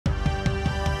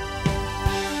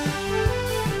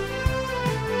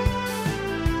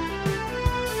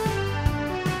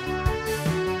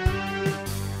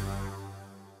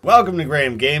Welcome to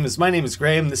Graeme Games. My name is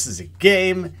Graeme. This is a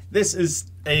game. This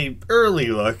is a early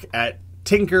look at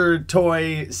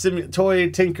Toy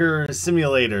Tinker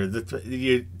Simulator.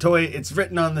 The toy. It's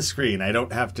written on the screen. I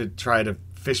don't have to try to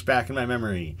fish back in my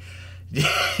memory. You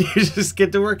just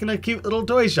get to work in a cute little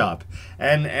toy shop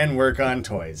and work on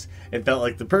toys. It felt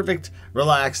like the perfect,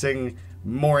 relaxing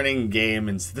morning game,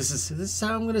 and this is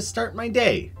how I'm gonna start my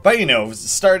day. But you know,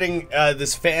 starting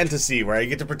this fantasy where I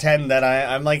get to pretend that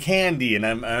I'm like handy and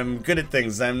I'm good at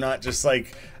things. I'm not just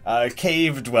like a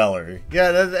cave dweller.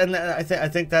 Yeah, I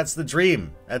think that's the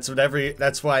dream.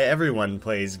 That's why everyone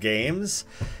plays games,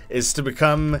 is to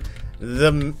become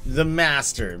the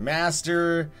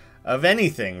master of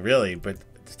anything, really. But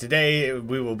today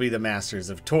we will be the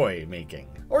masters of toy making.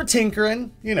 Or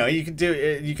tinkering, you know, you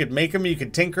could make them, you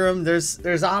could tinker them,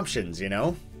 there's options, you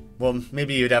know? Well,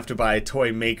 maybe you'd have to buy a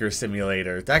Toy Maker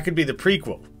Simulator. That could be the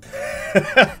prequel.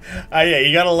 Yeah,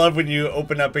 you gotta love when you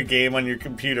open up a game on your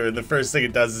computer and the first thing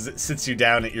it does is it sits you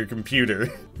down at your computer.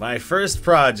 My first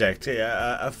project,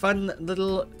 a fun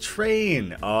little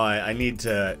train. Oh, I need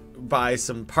to buy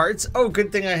some parts. Oh,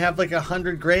 good thing I have like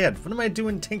 100 grand. What am I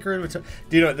doing tinkering with toys?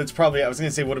 Do you know, that's probably, I was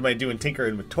gonna say, what am I doing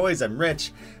tinkering with toys? I'm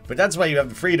rich, but that's why you have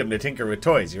the freedom to tinker with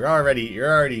toys. You're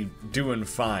already doing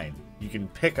fine. You can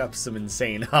pick up some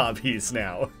insane hobbies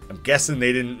now. I'm guessing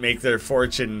they didn't make their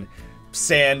fortune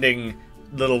sanding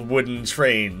little wooden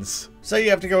trains. So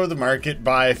you have to go to the market,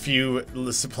 buy a few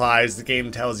supplies. The game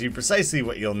tells you precisely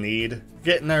what you'll need.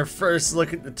 Getting our first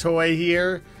look at the toy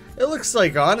here. It looks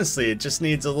like, honestly, it just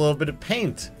needs a little bit of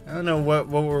paint. I don't know what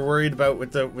we're worried about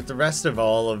with the rest of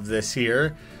all of this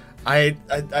here.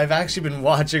 I've actually been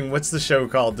watching, what's the show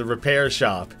called? The Repair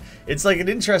Shop. It's like an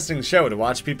interesting show to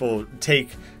watch people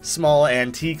take small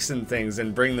antiques and things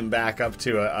and bring them back up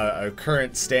to a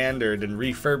current standard and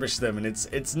refurbish them, and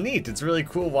it's neat. It's really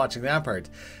cool watching that part.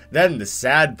 Then the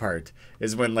sad part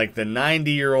is when like the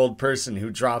 90-year-old person who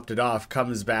dropped it off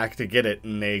comes back to get it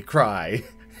and they cry.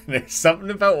 There's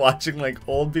something about watching like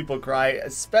old people cry,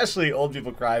 especially old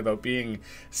people cry about being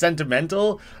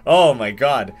sentimental. Oh my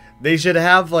god. They should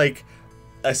have like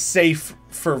a safe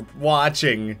for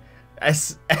watching,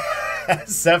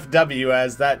 SFW,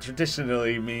 as that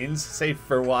traditionally means, safe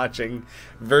for watching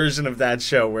version of that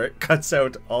show where it cuts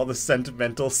out all the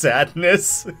sentimental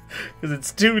sadness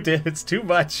because it's too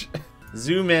much.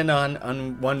 Zoom in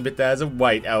on one bit that has a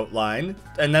white outline,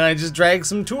 and then I just drag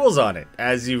some tools on it,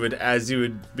 as you would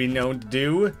be known to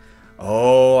do.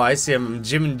 Oh, I see. I'm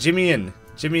jimmying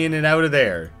it out of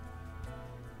there.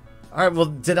 All right. Well,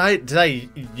 did I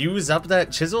use up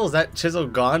that chisel? Is that chisel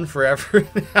gone forever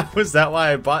now? Is that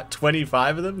why I bought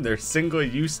 25 of them? They're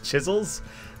single-use chisels.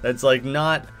 That's like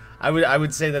not. I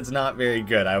would say that's not very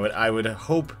good. I would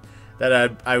hope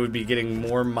that I would be getting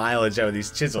more mileage out of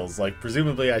these chisels. Like,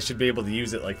 presumably I should be able to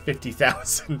use it like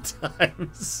 50,000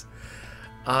 times.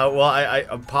 Well, I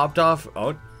popped off,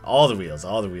 oh, all the wheels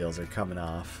are coming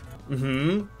off.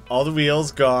 All the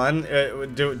wheels gone.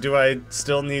 Do I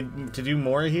still need to do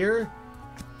more here?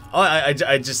 Oh,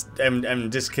 I just am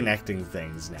disconnecting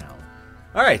things now.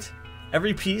 All right,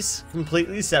 every piece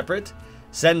completely separate.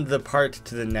 Send the part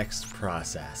to the next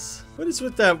process. What is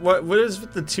with that? What is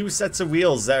with the two sets of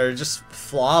wheels that are just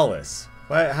flawless?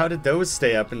 How did those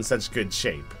stay up in such good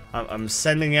shape? I'm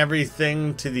sending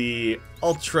everything to the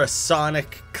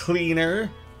ultrasonic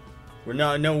cleaner. We're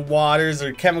no waters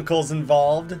or chemicals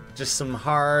involved. Just some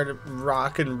hard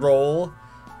rock and roll.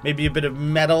 Maybe a bit of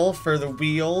metal for the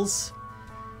wheels.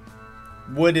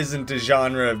 Wood isn't a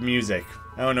genre of music.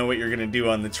 I don't know what you're gonna do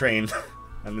on the train.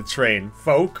 On the train,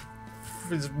 folk.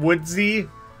 Is woodsy.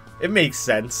 It makes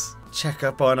sense. Check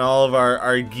up on all of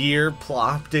our gear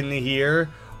plopped into here.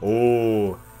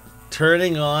 Oh,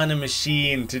 turning on a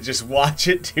machine to just watch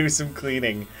it do some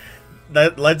cleaning.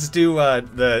 Let's do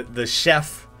the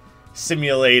chef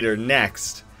simulator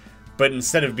next. But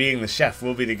instead of being the chef,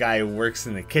 we'll be the guy who works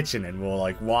in the kitchen and we'll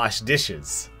like wash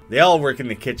dishes. They all work in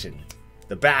the kitchen.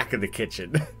 The back of the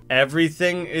kitchen.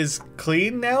 Everything is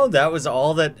clean now? That was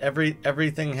all that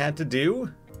everything had to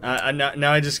do?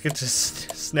 Now I just get to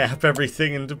snap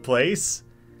everything into place.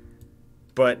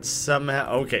 But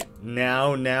somehow, okay,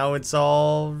 now it's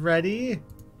all ready.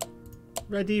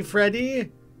 Ready,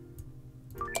 Freddy?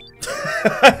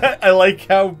 I like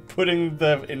how putting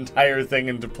the entire thing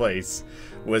into place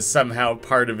was somehow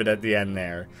part of it at the end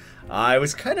there. I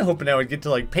was kind of hoping I would get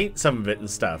to like paint some of it and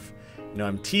stuff. You know,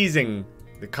 I'm teasing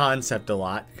the concept a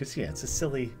lot because yeah, it's a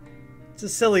silly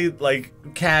like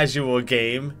casual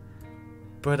game.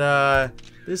 But,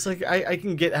 there's like, I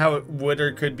can get how it would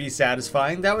or could be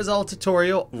satisfying. That was all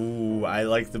tutorial. Ooh, I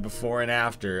like the before and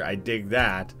after. I dig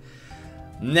that.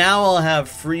 Now I'll have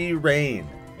free reign.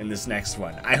 in this next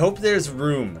one. I hope there's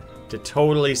room to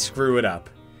totally screw it up.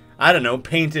 I don't know,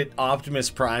 paint it Optimus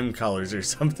Prime colors or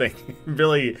something.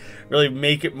 really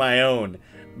make it my own.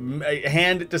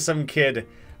 Hand it to some kid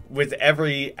with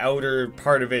every outer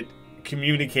part of it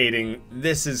communicating,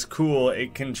 this is cool,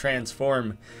 it can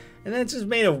transform. And then it's just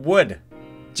made of wood.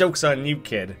 Joke's on you,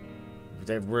 kid.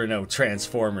 There were no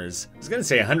Transformers. I was gonna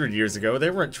say 100 years ago.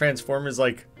 There weren't Transformers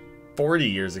like 40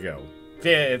 years ago.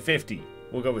 50.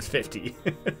 We'll go with 50.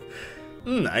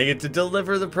 I get to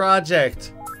deliver the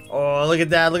project. Oh, look at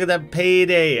that. Look at that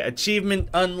payday. Achievement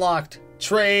unlocked.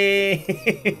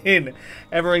 Train.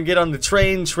 Everyone get on the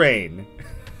train.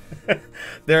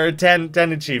 There are 10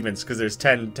 achievements because there's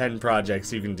 10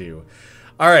 projects you can do.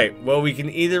 All right. Well, we can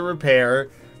either repair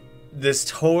this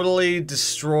totally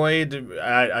destroyed,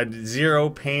 zero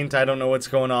paint, I don't know what's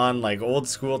going on, like old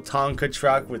school Tonka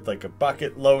truck with like a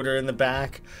bucket loader in the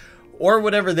back, or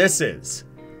whatever this is.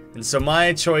 And so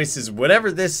my choice is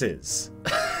whatever this is.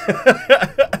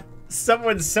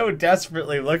 Someone so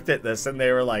desperately looked at this and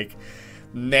they were like,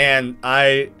 man,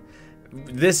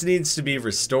 this needs to be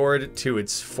restored to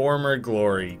its former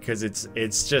glory, because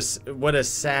it's just, what a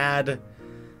sad...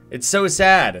 It's so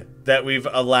sad that we've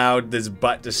allowed this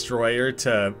butt destroyer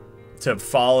to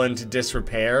fall into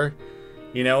disrepair.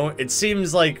 You know, it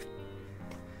seems like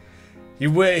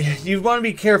you want to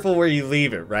be careful where you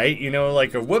leave it, right? You know,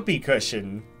 like a whoopee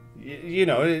cushion. You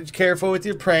know, careful with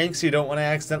your pranks. You don't want to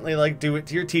accidentally like do it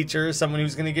to your teacher or someone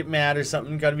who's going to get mad or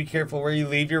something. Got to be careful where you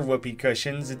leave your whoopee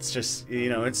cushions. It's just, you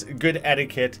know, it's good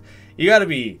etiquette. You got to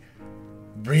be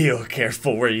real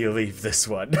careful where you leave this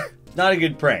one. Not a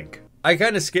good prank. I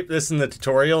kind of skipped this in the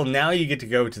tutorial. Now you get to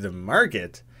go to the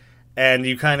market and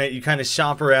you kind of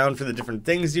shop around for the different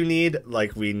things you need.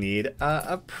 Like we need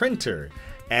a printer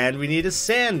and we need a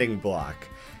sanding block,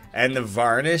 and the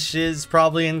varnish is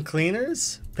probably in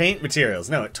cleaners. Paint materials.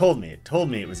 No, it told me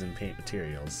it was in paint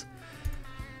materials.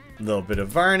 A little bit of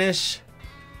varnish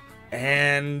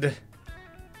and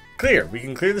clear. We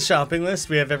can clear the shopping list.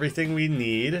 We have everything we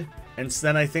need. And so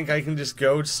then I think I can just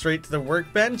go straight to the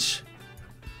workbench.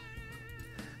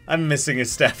 I'm missing a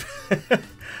step.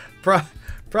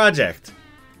 Project.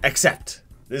 Accept.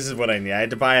 This is what I need. I had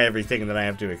to buy everything and then I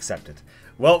have to accept it.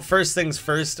 Well, first things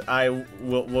first,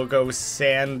 we'll go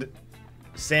sander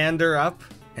up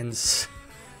and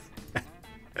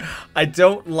I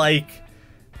don't like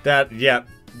that. Yep.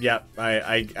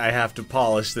 I have to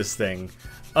polish this thing.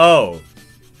 Oh.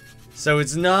 So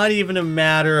it's not even a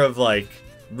matter of like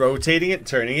rotating it,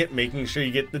 turning it, making sure you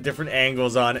get the different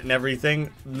angles on it and everything.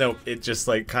 Nope, it just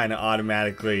like kind of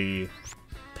automatically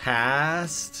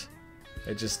passed.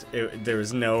 There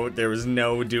was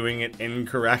no doing it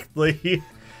incorrectly.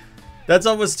 That's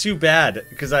almost too bad,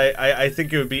 because I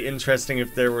think it would be interesting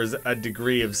if there was a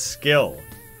degree of skill.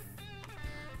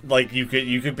 Like you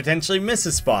could potentially miss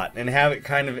a spot and have it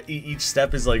kind of, each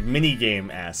step is like mini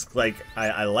game-esque. Like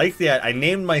I like I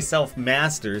named myself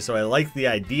Master, so I like the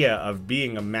idea of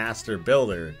being a master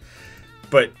builder.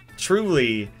 But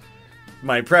truly,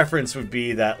 my preference would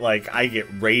be that like I get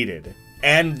rated,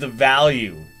 and the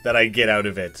value that I get out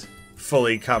of it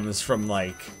fully comes from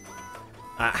like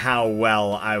how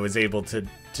well I was able to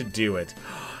do it.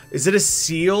 Is it a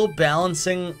seal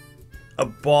balancing a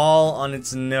ball on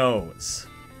its nose?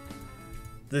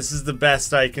 This is the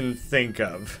best I can think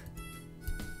of.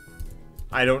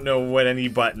 I don't know what any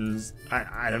buttons...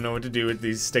 I don't know what to do with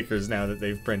these stickers now that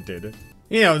they've printed.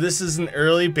 You know, this is an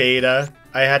early beta.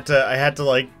 I had to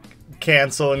like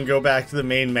cancel and go back to the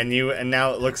main menu, and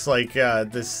now it looks like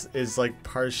this is like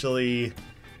partially...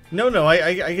 No,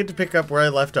 I get to pick up where I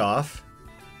left off.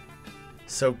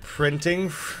 So printing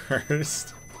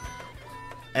first.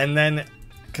 And then,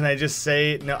 can I just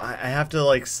say... No, I have to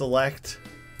like select...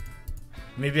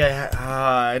 Maybe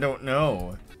I don't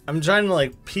know. I'm trying to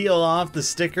like peel off the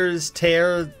stickers,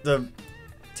 tear the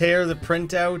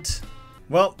printout.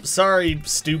 Well, sorry,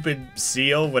 stupid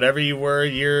seal, whatever you were,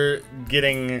 you're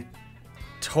getting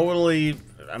totally.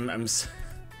 I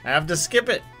have to skip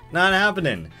it. Not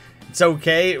happening. It's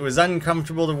okay. It was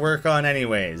uncomfortable to work on,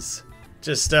 anyways.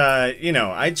 Just you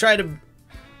know, I try to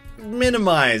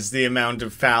minimize the amount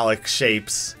of phallic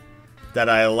shapes that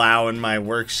I allow in my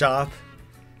workshop.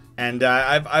 And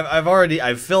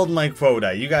I've filled my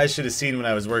quota. You guys should have seen what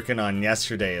I was working on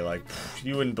yesterday. Like,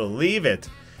 you wouldn't believe it.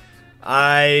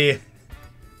 I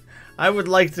would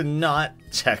like to not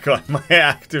check on my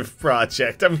active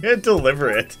project. I'm gonna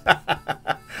deliver it.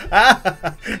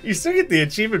 You still get the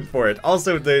achievement for it.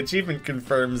 Also, the achievement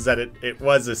confirms that it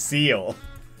was a seal.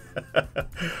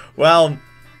 Well,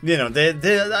 you know,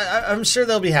 I'm sure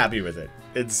they'll be happy with it.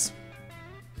 It's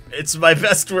my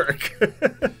best work.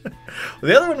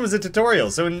 The other one was a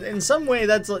tutorial, so in some way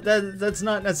that's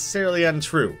not necessarily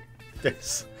untrue.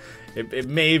 It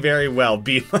may very well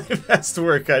be my best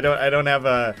work. I don't have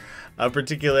a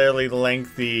particularly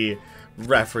lengthy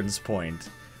reference point.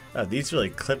 These really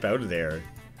clip out of there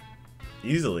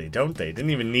easily, don't they?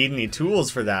 Didn't even need any tools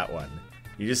for that one.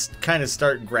 You just kind of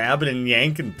start grabbing and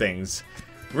yanking things.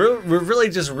 We're really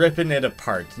just ripping it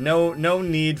apart. No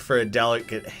need for a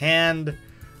delicate hand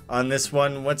on this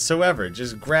one whatsoever.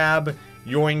 Just grab,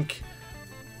 yoink,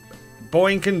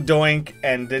 boink and doink,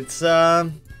 and it's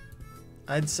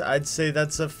I'd say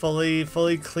that's a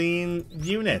fully clean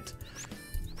unit.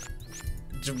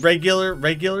 Just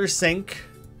regular sink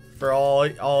for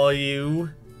all you.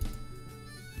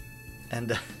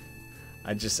 And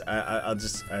I'll just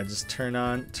turn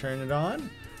it on.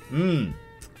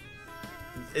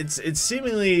 It's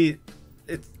seemingly,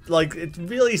 it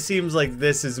really seems like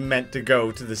this is meant to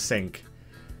go to the sink.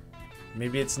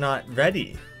 Maybe it's not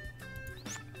ready.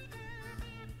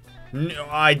 No,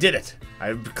 I did it.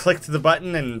 I clicked the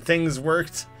button and things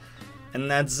worked,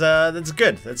 and that's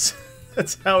good.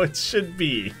 That's how it should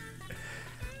be.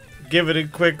 Give it a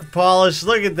quick polish.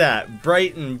 Look at that.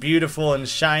 Bright and beautiful and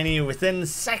shiny within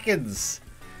seconds.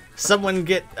 Someone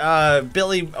get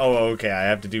Billy... Oh, okay. I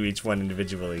have to do each one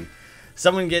individually.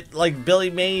 Someone get, like, Billy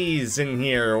Mays in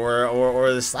here,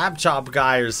 or the Slap Chop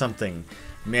guy or something.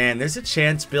 Man, there's a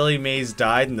chance Billy Mays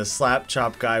died and the Slap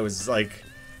Chop guy was, like,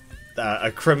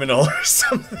 a criminal or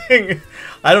something.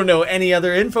 I don't know any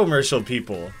other infomercial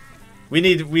people. We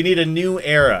need a new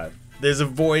era. There's a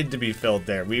void to be filled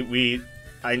there.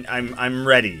 I'm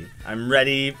ready. I'm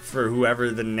ready for whoever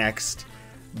the next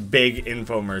big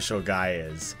infomercial guy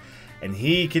is. And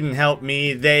he can help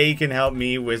me, they can help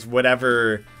me with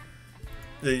whatever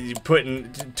you put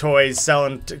in toys,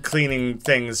 selling, cleaning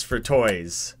things for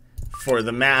toys. For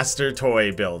the master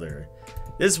toy builder.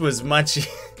 This was much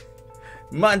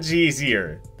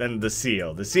easier than the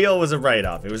seal. The seal was a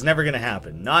write-off. It was never going to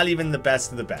happen. Not even the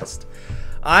best of the best.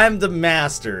 I'm the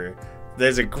master.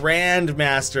 There's a grand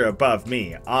master above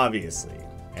me, obviously.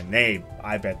 And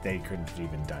I bet they couldn't have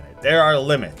even done it. There are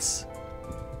limits.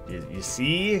 You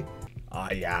see? Oh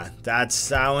yeah, that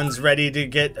one's ready to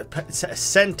get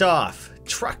sent off.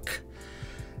 Truck.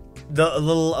 A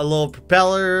little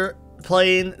propeller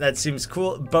plane, that seems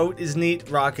cool. Boat is neat,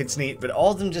 rocket's neat, but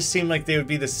all of them just seem like they would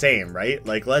be the same, right?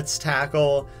 Like, let's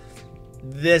tackle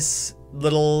this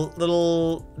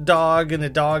little dog in a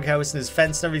doghouse and his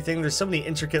fence and everything. There's so many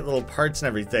intricate little parts and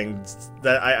everything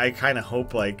that I kind of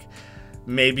hope, like,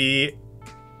 maybe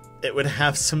it would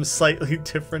have some slightly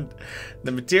different...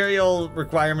 The material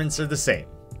requirements are the same.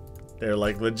 They're,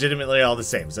 like, legitimately all the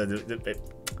same, so it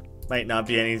might not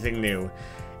be anything new.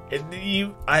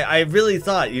 I really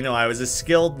thought, you know, I was a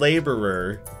skilled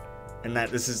laborer, and that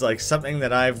this is like something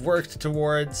that I've worked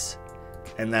towards,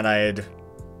 and that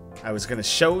I was gonna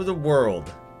show the world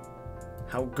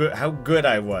how good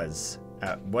I was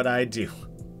at what I do.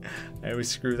 I always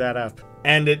screw that up.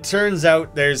 And it turns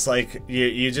out there's like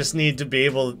you just need to be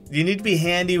be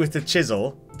handy with the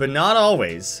chisel, but not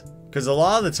always, because a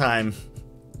lot of the time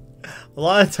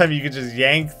you can just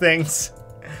yank things.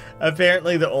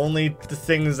 Apparently the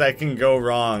things that can go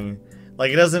wrong.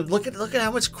 Like, it doesn't... Look at how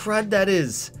much crud that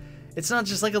is. It's not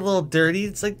just like a little dirty.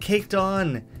 It's like caked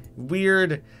on.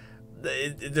 Weird.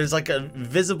 There's like a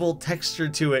visible texture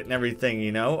to it and everything,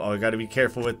 you know? Oh, I gotta be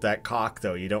careful with that caulk,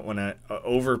 though. You don't want to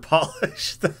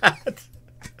over-polish that.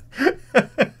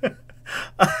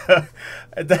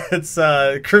 That's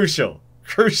crucial.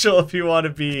 Crucial if you want to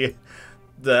be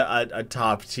a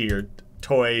top-tier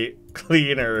toy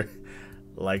cleaner.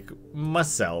 Like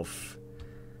myself.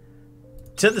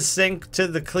 To the sink, to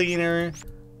the cleaner,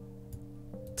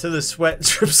 to the sweat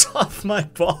drips off my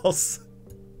balls.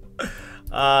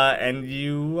 And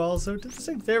you also to the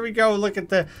sink. There we go. Look at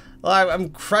the... I'm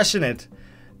crushing it.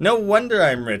 No wonder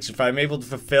I'm rich if I'm able to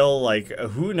fulfill, like,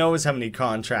 who knows how many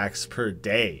contracts per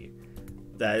day.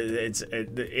 That it's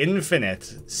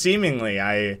infinite. Seemingly,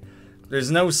 there's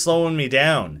no slowing me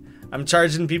down. I'm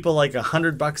charging people like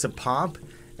 $100 a pop,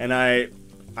 and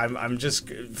I'm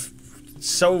just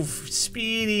so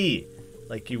speedy,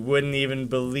 like you wouldn't even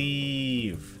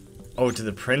believe. Oh, to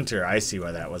the printer. I see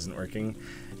why that wasn't working.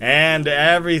 And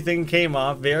everything came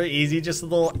off very easy. Just a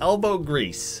little elbow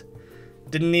grease.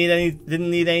 Didn't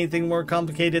need anything more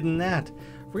complicated than that.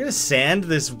 We're gonna sand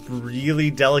this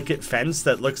really delicate fence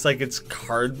that looks like it's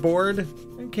cardboard.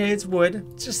 Okay, it's wood.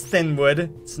 It's just thin wood.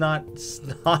 It's not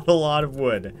a lot of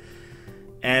wood.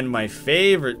 And my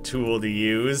favorite tool to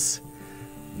use.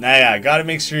 Now, yeah, gotta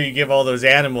make sure you give all those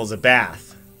animals a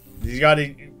bath.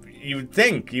 You would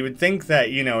think that,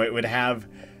 you know, it would have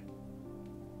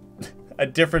a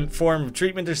different form of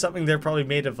treatment or something. They're probably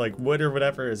made of like wood or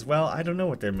whatever as well. I don't know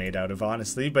what they're made out of,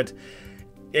 honestly, but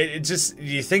it just,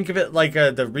 you think of it like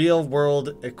the real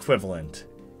world equivalent.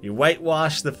 You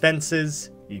whitewash the fences,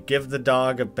 you give the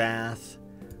dog a bath.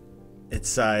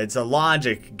 It's a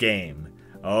logic game.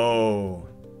 Oh,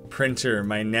 printer,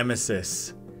 my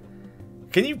nemesis.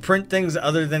 Can you print things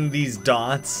other than these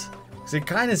dots? Because it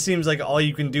kind of seems like all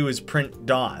you can do is print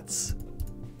dots.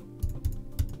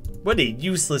 What a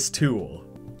useless tool.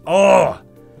 Oh!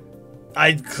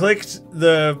 I clicked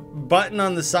the button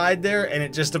on the side there and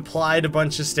it just applied a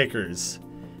bunch of stickers.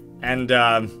 And,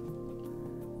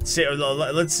 let's see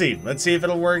if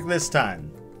it'll work this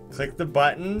time. Click the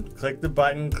button, click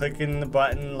in the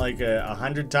button like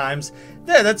 100 times.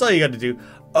 There, that's all you got to do.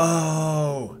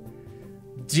 Oh!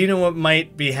 Do you know what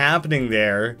might be happening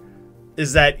there?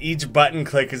 Is that each button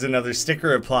click is another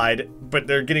sticker applied, but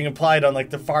they're getting applied on like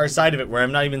the far side of it where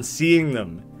I'm not even seeing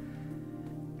them.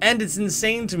 And it's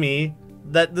insane to me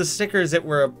that the stickers that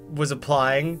was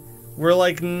applying were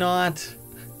like not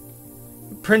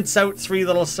prints out 3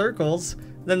 little circles.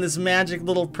 Then this magic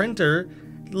little printer,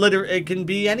 it can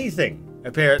be anything.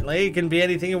 Apparently, it can be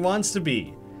anything it wants to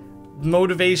be.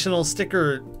 Motivational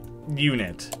sticker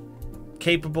unit,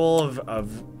 capable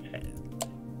of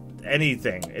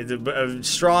anything. It's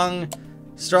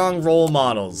strong role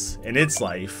models in its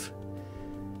life.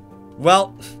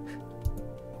 Well,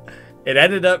 it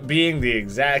ended up being the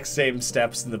exact same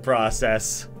steps in the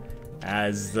process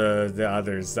as the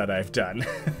others that I've done.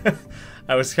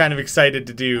 I was kind of excited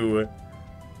to do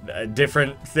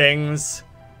different things.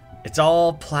 It's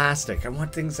all plastic. I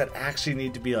want things that actually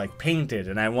need to be like painted,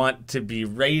 and I want to be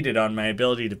rated on my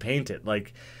ability to paint it.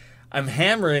 Like, I'm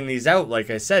hammering these out, like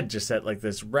I said, just at like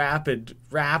this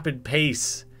rapid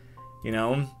pace. You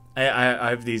know, I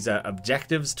have these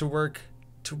objectives to work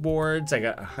towards. I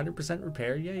got 100%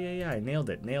 repair. Yeah, I nailed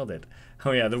it.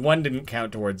 Oh yeah, the one didn't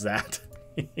count towards that.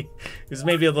 It was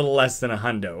maybe a little less than a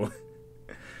hundo.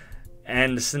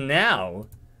 And so now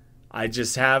I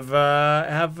just have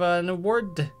an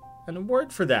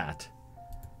award for that.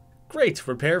 Great,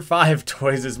 repair 5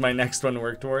 toys is my next one to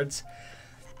work towards.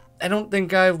 I don't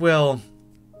think I will.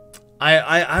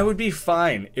 I would be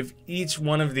fine if each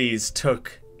one of these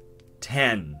took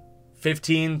 10,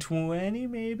 15, 20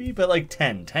 maybe, but like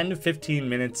 10 to 15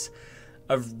 minutes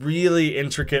of really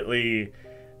intricately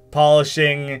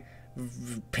polishing,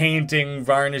 painting,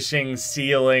 varnishing,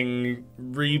 sealing,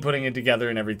 re-putting it together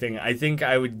and everything. I think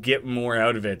I would get more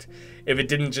out of it if it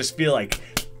didn't just feel like,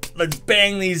 let's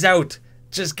bang these out.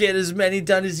 Just get as many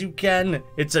done as you can.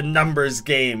 It's a numbers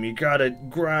game. You gotta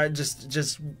grind,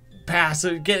 just pass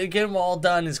it, get them all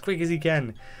done as quick as you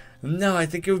can. No, I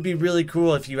think it would be really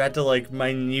cool if you had to like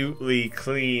minutely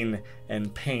clean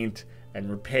and paint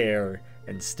and repair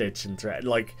and stitch and thread.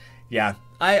 Like, yeah,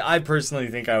 I personally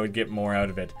think I would get more out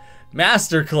of it.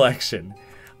 Master Collection.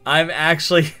 I'm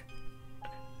actually...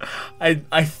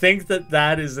 I think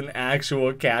that is an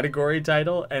actual category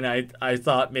title, and I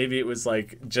thought maybe it was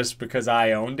like just because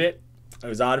I owned it, it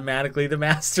was automatically the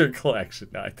Master Collection.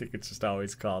 No, I think it's just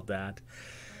always called that.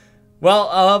 Well,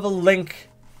 I'll have a link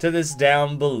to this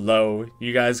down below.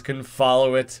 You guys can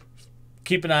follow it.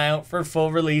 Keep an eye out for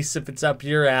full release if it's up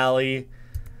your alley.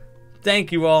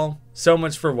 Thank you all so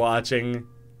much for watching,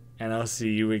 and I'll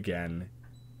see you again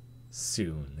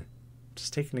soon.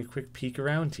 Just taking a quick peek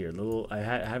around here. I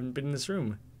haven't been in this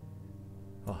room.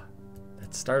 Oh,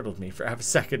 that startled me for half a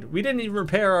second. We didn't even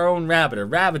repair our own rabbit. A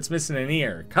rabbit's missing an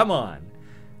ear. Come on.